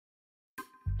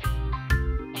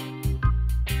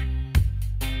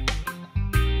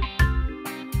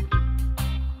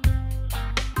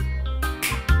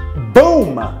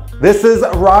This is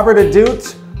Robert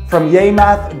Adut from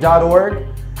yaymath.org,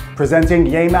 presenting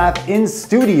YayMath in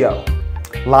studio,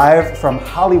 live from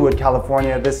Hollywood,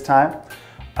 California this time.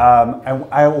 And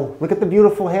I will look at the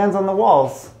beautiful hands on the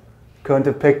walls. Couldn't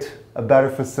have picked a better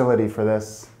facility for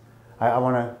this. I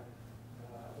want to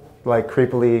like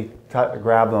creepily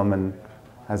grab them and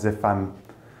as if I'm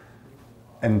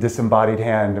in disembodied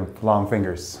hand and long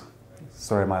fingers.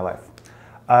 Story of my life.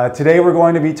 Today we're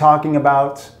going to be talking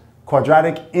about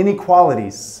quadratic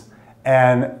inequalities.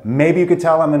 And maybe you could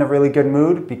tell I'm in a really good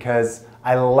mood because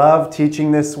I love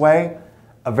teaching this way,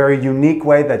 a very unique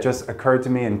way that just occurred to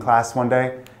me in class one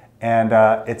day. And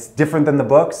it's different than the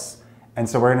books. And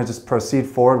so we're going to just proceed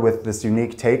forward with this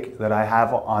unique take that I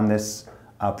have on this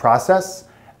process.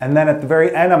 And then at the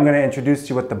very end, I'm going to introduce to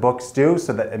you what the books do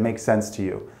so that it makes sense to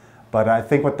you. But I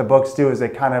think what the books do is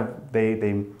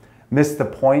they miss the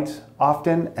point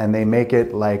often, and they make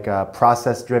it like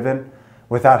process driven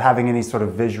without having any sort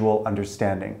of visual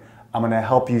understanding. I'm going to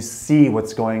help you see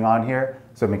what's going on here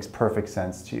so it makes perfect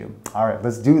sense to you. All right,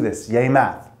 let's do this. Yay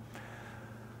math.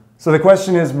 So the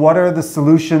question is, what are the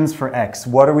solutions for x?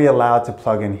 What are we allowed to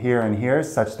plug in here and here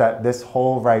such that this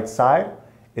whole right side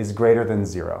is greater than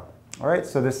 0? All right,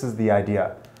 so this is the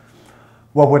idea.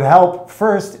 What would help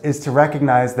first is to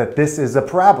recognize that this is a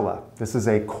parabola. This is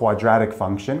a quadratic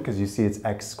function because you see it's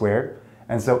x squared.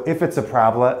 And so if it's a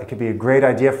parabola, it could be a great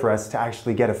idea for us to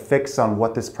actually get a fix on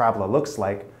what this parabola looks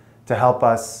like to help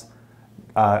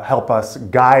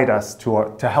guide us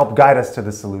to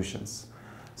the solutions.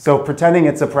 So pretending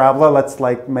it's a parabola, let's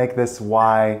like make this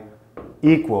y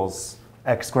equals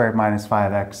x squared minus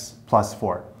 5x plus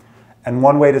 4. And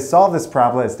one way to solve this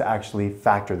parabola is to actually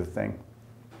factor the thing.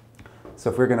 So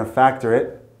if we're going to factor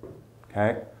it,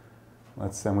 okay,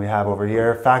 then we have over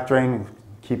here factoring,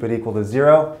 keep it equal to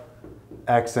 0,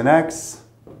 x and x,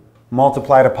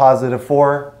 multiply to positive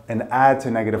 4 and add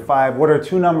to negative 5. What are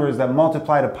two numbers that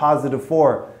multiply to positive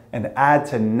 4 and add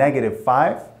to negative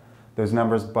 5? Those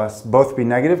numbers must both be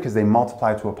negative because they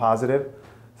multiply to a positive.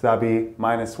 So that would be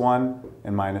minus 1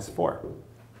 and minus 4.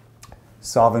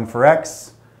 Solving for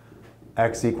x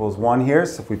equals 1 here.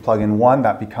 So if we plug in 1,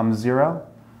 that becomes 0.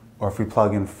 Or if we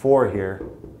plug in 4 here,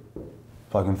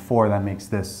 that makes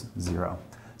this 0.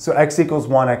 So x equals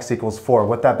 1, x equals 4.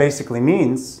 What that basically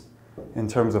means in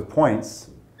terms of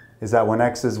points is that when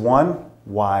x is 1,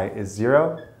 y is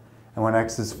 0. And when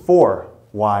x is 4,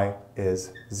 y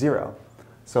is 0.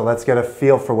 So let's get a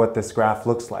feel for what this graph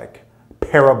looks like,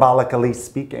 parabolically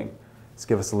speaking. Let's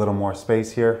give us a little more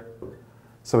space here.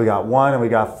 So we got 1 and we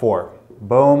got 4.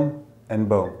 Boom and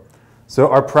boom. So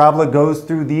our parabola goes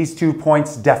through these 2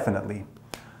 points definitely.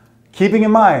 Keeping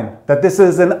in mind that this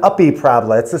is an uppy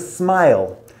parabola, it's a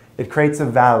smile. It creates a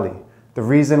valley. The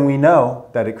reason we know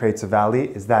that it creates a valley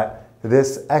is that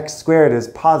this x squared is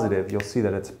positive. You'll see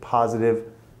that it's a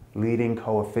positive leading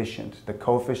coefficient. The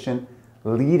coefficient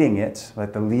leading it,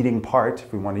 like the leading part,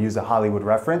 if we want to use a Hollywood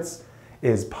reference,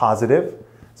 is positive.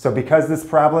 So because this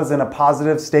parabola is in a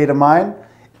positive state of mind,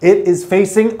 it is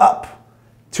facing up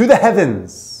to the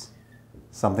heavens.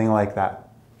 Something like that,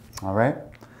 all right?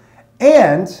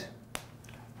 And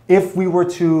if we were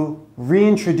to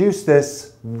reintroduce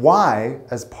this y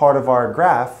as part of our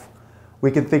graph,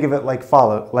 we can think of it like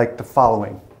the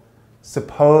following.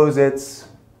 Suppose it's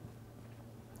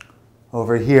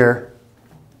over here,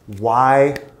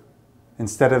 y,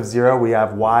 instead of 0, we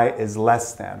have y is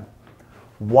less than.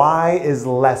 Y is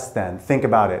less than, think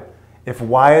about it. If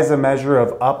y is a measure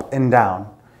of up and down,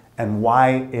 and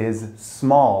y is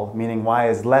small, meaning y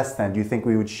is less than, do you think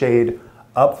we would shade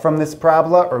up from this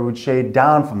parabola or would shade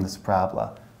down from this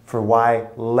parabola for y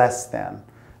less than?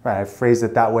 Right, I phrased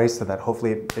it that way so that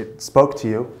hopefully it spoke to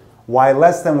you. Y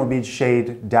less than would be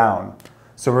shade down.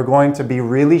 So we're going to be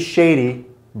really shady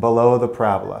below the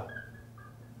parabola.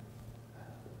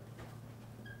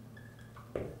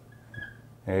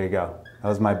 There you go. That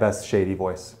was my best shady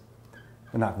voice.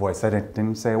 Not voice, I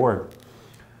didn't say a word.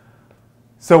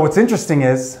 So what's interesting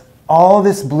is all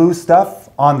this blue stuff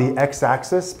on the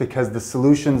x-axis, because the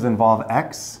solutions involve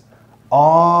x,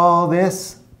 all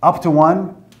this up to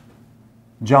 1,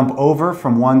 jump over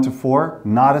from 1 to 4,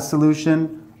 not a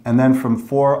solution, and then from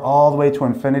 4 all the way to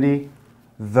infinity,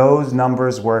 those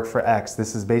numbers work for x.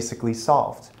 This is basically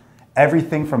solved.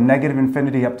 Everything from negative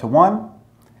infinity up to 1,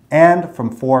 and from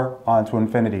 4 on to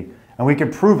infinity. And we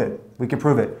could prove it. We could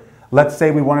prove it. Let's say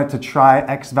we wanted to try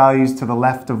x values to the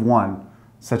left of 1.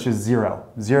 Such as 0.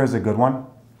 0 is a good one.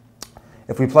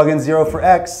 If we plug in 0 for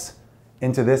x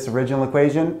into this original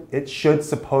equation, it should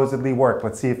supposedly work.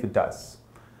 Let's see if it does.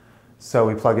 So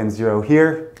we plug in 0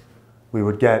 here. We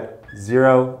would get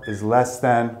 0 is less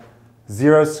than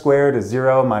 0 squared is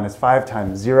 0 minus 5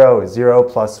 times 0 is 0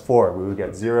 plus 4. We would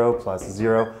get 0 plus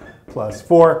 0 plus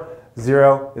 4.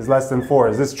 0 is less than 4.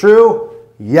 Is this true?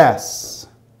 Yes.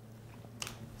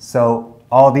 So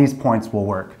all these points will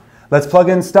work. Let's plug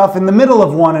in stuff in the middle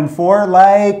of 1 and 4,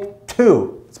 like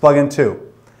 2. Let's plug in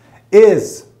 2.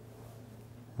 Is,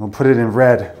 we'll put it in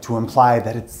red to imply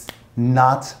that it's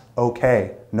not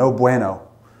okay. No bueno.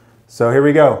 So here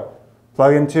we go.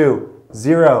 Plug in 2.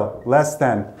 0 less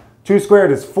than. 2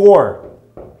 squared is 4.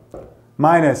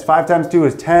 Minus 5 times 2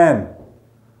 is 10.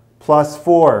 Plus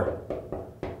 4.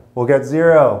 We'll get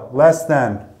 0 less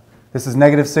than. This is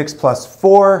negative 6 plus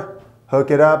 4.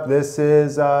 Hook it up. This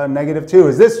is negative 2.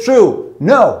 Is this true?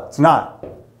 No, it's not.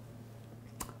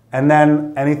 And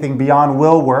then anything beyond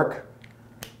will work,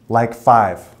 like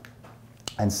 5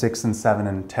 and 6 and 7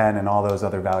 and 10 and all those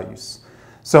other values.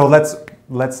 So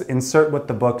let's insert what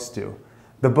the books do.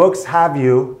 The books have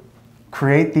you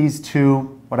create these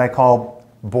two, what I call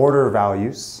border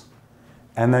values,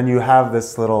 and then you have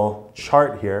this little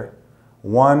chart here,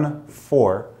 1,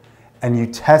 4, and you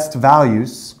test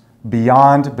values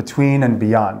beyond, between, and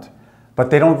beyond. But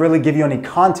they don't really give you any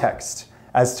context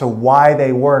as to why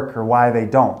they work or why they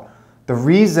don't. The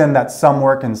reason that some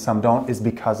work and some don't is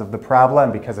because of the parabola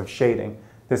and because of shading.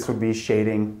 This would be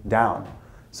shading down.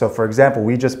 So for example,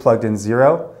 we just plugged in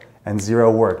 0, and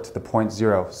 0 worked, the point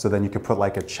 0. So then you could put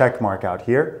like a check mark out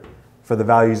here for the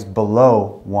values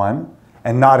below 1,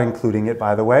 and not including it,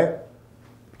 by the way,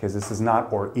 because this is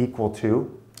not or equal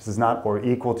to. This is not or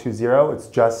equal to 0. It's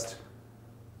just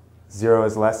 0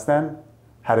 is less than.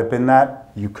 Had it been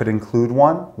that, you could include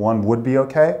 1. 1 would be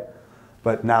okay.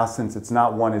 But now since it's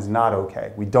not, 1 is not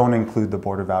okay. We don't include the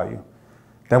border value.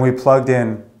 Then we plugged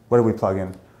in, what did we plug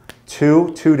in?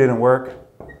 2. 2 didn't work.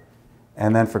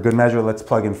 And then for good measure, let's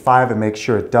plug in 5 and make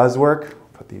sure it does work.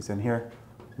 Put these in here,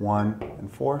 1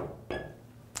 and 4.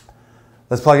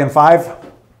 Let's plug in 5.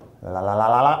 La, la, la,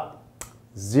 la, la.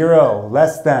 0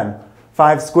 less than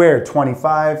 5 squared,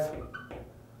 25.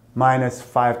 Minus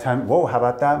 5 times, whoa, how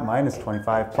about that? Minus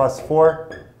 25 plus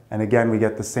 4. And again, we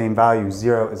get the same value.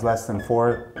 0 is less than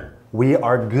 4. We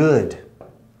are good.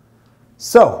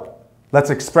 So let's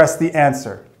express the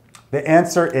answer. The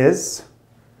answer is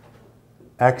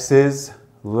x is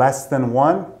less than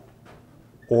 1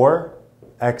 or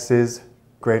x is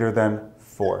greater than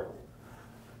 4.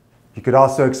 You could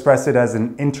also express it as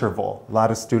an interval. A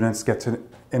lot of students get to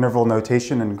interval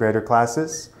notation in greater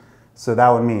classes. So that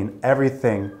would mean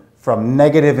everything from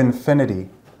negative infinity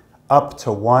up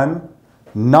to 1,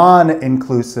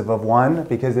 non-inclusive of 1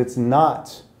 because it's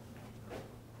not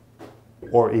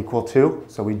or equal to,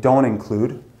 so we don't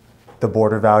include the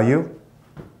border value.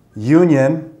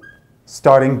 Union,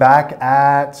 starting back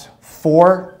at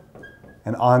 4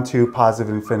 and on to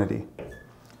positive infinity.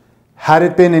 Had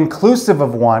it been inclusive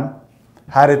of 1,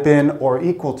 had it been or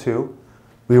equal to,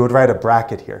 we would write a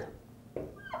bracket here.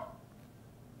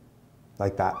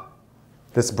 Like that.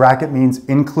 This bracket means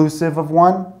inclusive of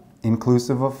 1,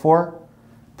 inclusive of 4.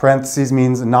 Parentheses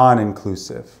means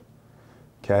non-inclusive.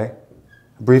 Okay?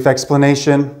 Brief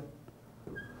explanation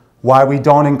why we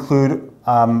don't include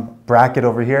bracket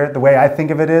over here. The way I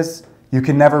think of it is, you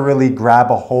can never really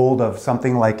grab a hold of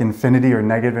something like infinity or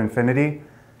negative infinity.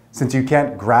 Since you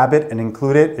can't grab it and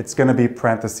include it, it's going to be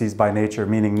parentheses by nature,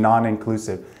 meaning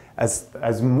non-inclusive. As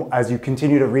you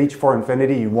continue to reach for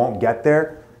infinity, you won't get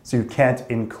there, so you can't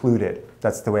include it.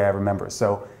 That's the way I remember.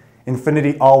 So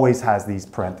infinity always has these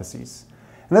parentheses.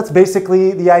 And that's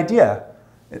basically the idea.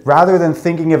 Rather than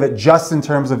thinking of it just in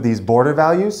terms of these border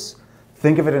values,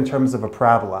 think of it in terms of a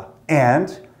parabola.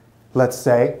 And let's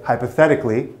say,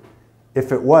 hypothetically,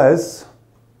 if it was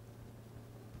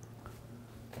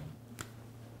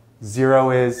 0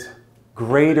 is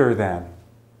greater than,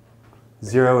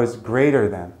 0 is greater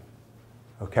than,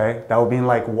 okay? That would mean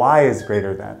like y is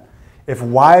greater than. If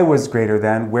y was greater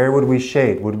than, where would we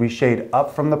shade? Would we shade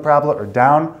up from the parabola or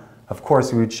down? Of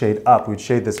course we would shade up. We'd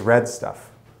shade this red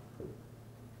stuff.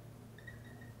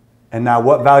 And now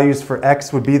what values for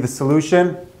x would be the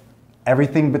solution?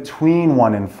 Everything between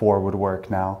 1 and 4 would work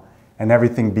now, and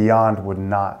everything beyond would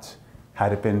not,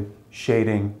 had it been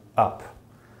shading up.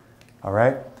 All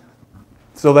right?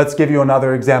 So let's give you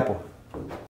another example.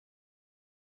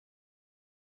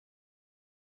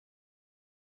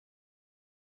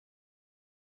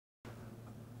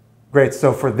 Great,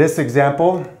 so for this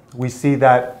example, we see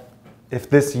that if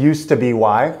this used to be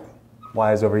y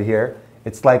is over here,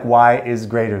 it's like y is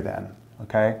greater than,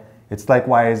 okay? It's like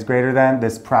y is greater than,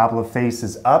 this parabola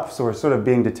faces up, so we're sort of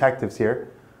being detectives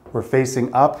here. We're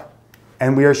facing up,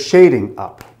 and we are shading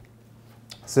up.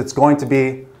 So it's going to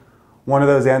be one of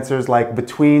those answers like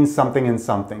between something and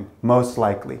something, most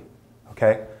likely,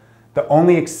 okay? The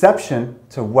only exception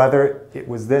to whether it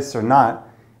was this or not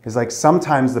is like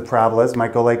sometimes the parabolas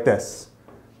might go like this.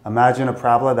 Imagine a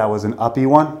parabola that was an uppy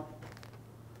one,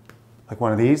 like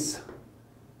one of these,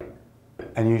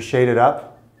 and you shade it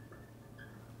up.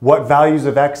 What values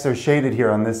of x are shaded here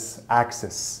on this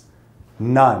axis?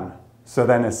 None. So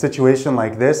then a situation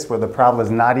like this, where the parabola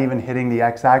is not even hitting the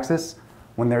x-axis,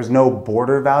 when there's no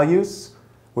border values,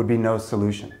 would be no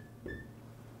solution.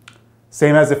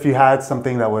 Same as if you had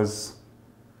something that was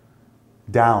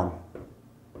down,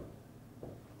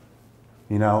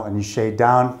 you know, and you shade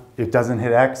down, it doesn't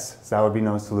hit x, so that would be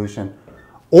no solution.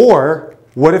 Or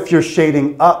what if you're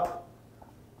shading up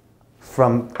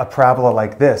from a parabola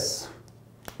like this?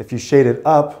 If you shade it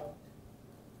up,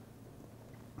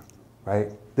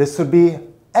 right, this would be,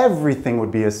 everything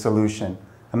would be a solution.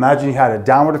 Imagine you had a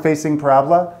downward facing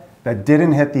parabola that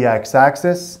didn't hit the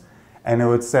x-axis, and it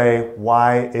would say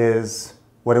y is,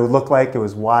 what it would look like, it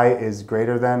was y is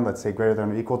greater than, let's say greater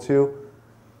than or equal to,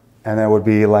 and that would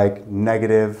be like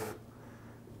negative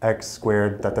x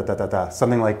squared,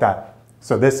 something like that.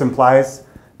 So this implies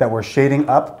that we're shading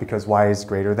up because y is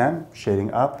greater than,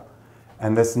 shading up.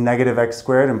 And this negative x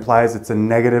squared implies it's a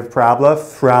negative parabola,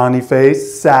 frowny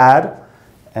face, sad.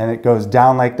 And it goes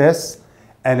down like this.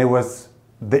 And it was,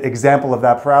 the example of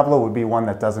that parabola would be one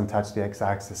that doesn't touch the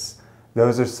x-axis.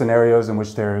 Those are scenarios in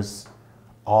which there's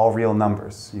all real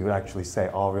numbers. You would actually say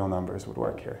all real numbers would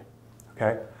work here.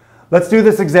 Okay? Let's do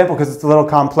this example because it's a little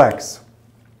complex.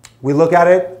 We look at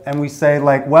it and we say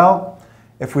like, well,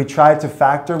 if we tried to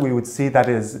factor, we would see that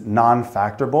it is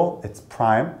non-factorable. It's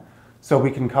prime. So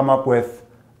we can come up with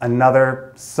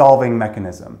another solving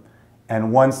mechanism.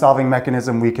 And one solving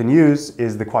mechanism we can use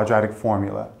is the quadratic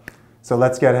formula. So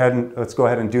let's go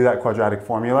ahead and do that quadratic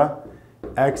formula.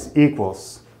 X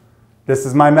equals. This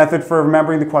is my method for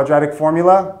remembering the quadratic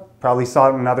formula. Probably saw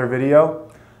it in another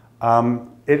video.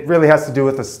 It really has to do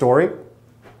with a story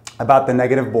about the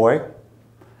negative boy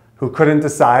who couldn't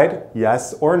decide,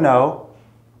 yes or no,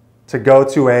 to go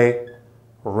to a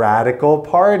radical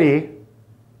party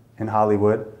in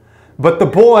Hollywood. But the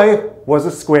boy was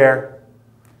a square,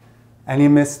 and he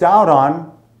missed out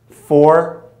on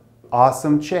 4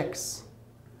 awesome chicks.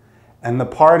 And the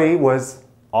party was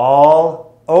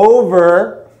all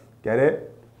over, get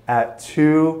it, at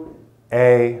 2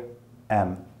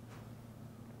 a.m.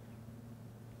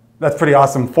 That's pretty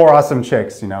awesome. 4 awesome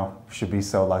chicks, you know, should be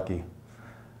so lucky.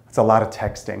 It's a lot of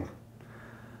texting.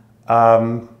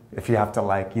 If you have to,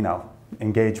 like, you know,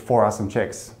 engage 4 awesome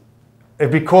chicks.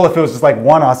 It'd be cool if it was just like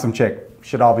 1 awesome chick.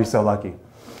 Should all be so lucky.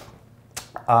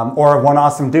 Or 1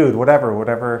 awesome dude,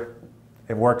 whatever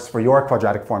it works for your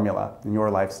quadratic formula in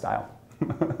your lifestyle.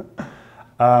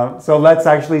 So let's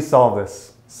actually solve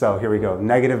this. So here we go.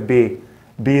 Negative b.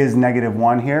 b is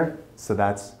 -1 here. So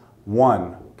that's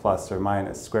 1 plus or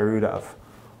minus square root of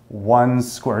 1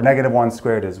 squared. -1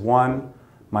 squared is 1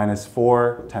 minus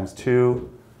 4 times 2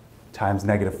 times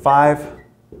 -5.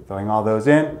 Throwing all those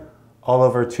in. All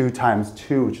over 2 times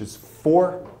 2, which is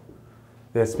 4.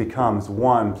 This becomes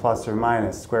 1 plus or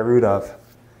minus square root of.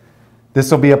 This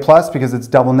will be a plus because it's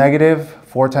double negative.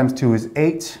 4 times 2 is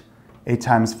 8. 8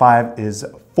 times 5 is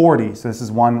 40. So this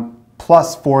is 1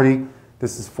 plus 40.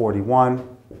 This is 41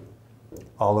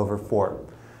 all over 4.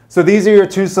 So these are your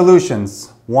 2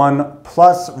 solutions. 1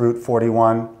 plus root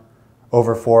 41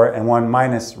 over 4 and 1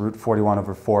 minus root 41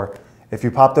 over 4. If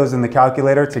you pop those in the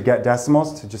calculator to get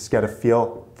decimals, to just get a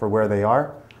feel for where they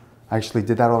are, I actually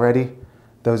did that already.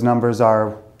 Those numbers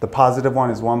are, the positive one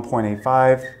is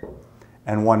 1.85,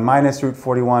 and 1 minus root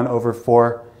 41 over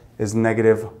 4 is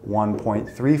negative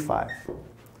 1.35.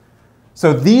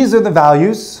 So these are the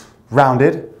values,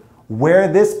 rounded, where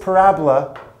this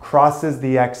parabola crosses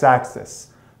the x-axis.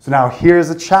 So now here's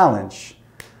a challenge.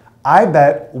 I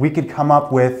bet we could come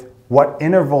up with what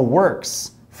interval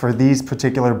works for these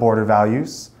particular border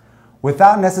values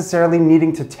without necessarily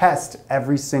needing to test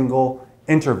every single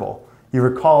interval. You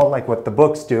recall like what the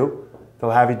books do.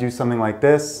 They'll have you do something like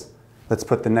this. Let's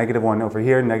put the -1 over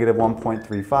here, negative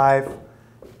 1.35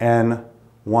 and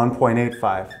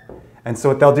 1.85. And so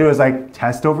what they'll do is like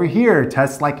test over here,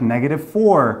 test like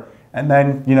 -4, and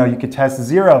then you could test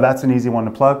 0. That's an easy one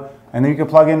to plug. And then you could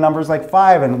plug in numbers like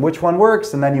 5 and which one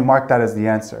works, and then you mark that as the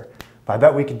answer. But I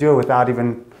bet we could do it without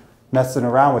even messing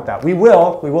around with that.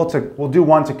 We'll do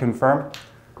one to confirm,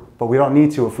 but we don't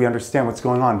need to if we understand what's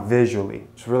going on visually.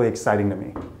 It's really exciting to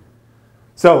me.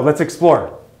 So let's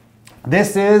explore.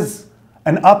 This is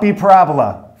an uppy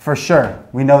parabola for sure.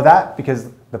 We know that because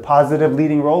the positive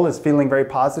leading roll is feeling very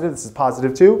positive. This is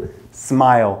positive 2.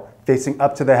 Smile, facing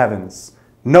up to the heavens.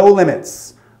 No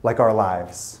limits, like our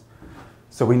lives.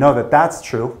 So we know that that's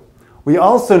true. We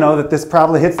also know that this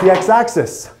parabola hits the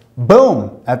x-axis.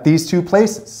 Boom, at these two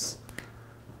places.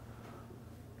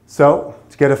 So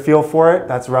to get a feel for it,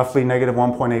 that's roughly negative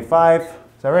 1.85. Is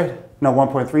that right? No,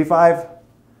 1.35.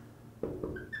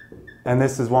 And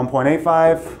this is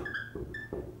 1.85.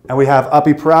 And we have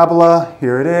Upbeat Parabola.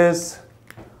 Here it is.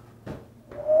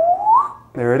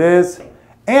 There it is.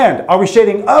 And are we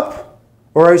shading up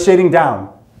or are we shading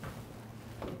down?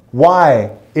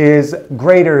 Y is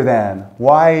greater than.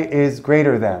 Y is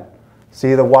greater than.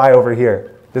 See the Y over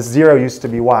here. This 0 used to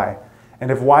be Y.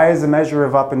 And if Y is a measure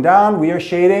of up and down, we are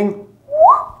shading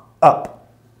up.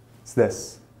 It's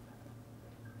this.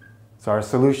 So our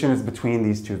solution is between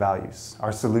these two values,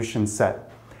 our solution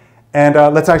set. And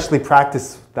let's actually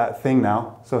practice that thing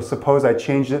now. So suppose I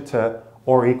changed it to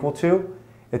or equal to.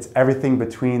 It's everything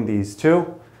between these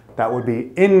two. That would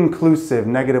be inclusive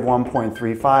negative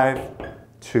 1.35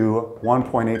 to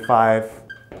 1.85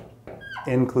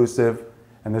 inclusive,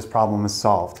 and this problem is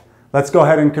solved. Let's go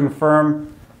ahead and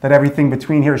confirm that everything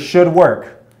between here should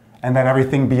work and that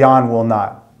everything beyond will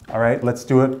not. All right, let's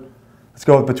do it. Let's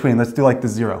go with between. Let's do like the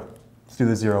 0. Let's do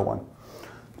the 0 one.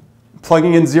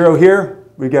 Plugging in 0 here,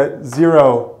 we get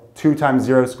 0. 2 times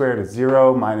 0 squared is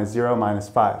 0 minus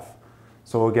 5.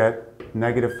 So we'll get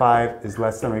negative 5 is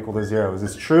less than or equal to 0. Is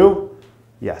this true?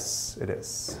 Yes, it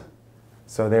is.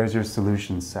 So there's your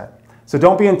solution set. So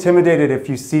don't be intimidated if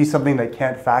you see something that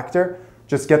can't factor.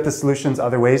 Just get the solutions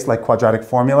other ways, like quadratic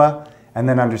formula, and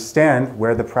then understand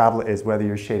where the parabola is, whether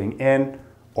you're shading in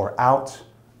or out,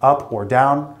 up or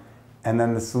down. And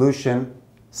then the solution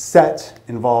set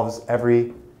involves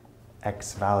every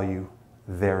x value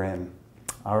therein.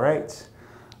 All right.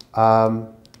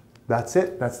 That's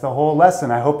it. That's the whole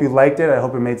lesson. I hope you liked it. I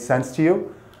hope it made sense to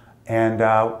you. And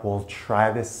we'll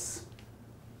try this.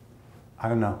 I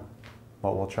don't know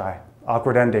what we'll try.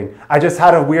 Awkward ending. I just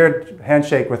had a weird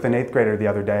handshake with an 8th grader the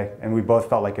other day, and we both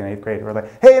felt like an 8th grader. We're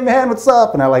like, hey man, what's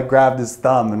up? And I like grabbed his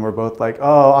thumb, and we're both like,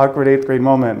 oh, awkward 8th grade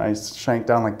moment. And I shrank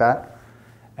down like that.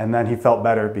 And then he felt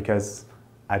better because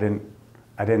I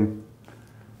didn't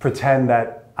pretend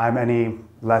that I'm any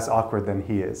less awkward than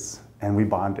he is. And we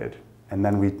bonded. And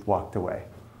then we walked away.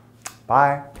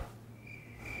 Bye.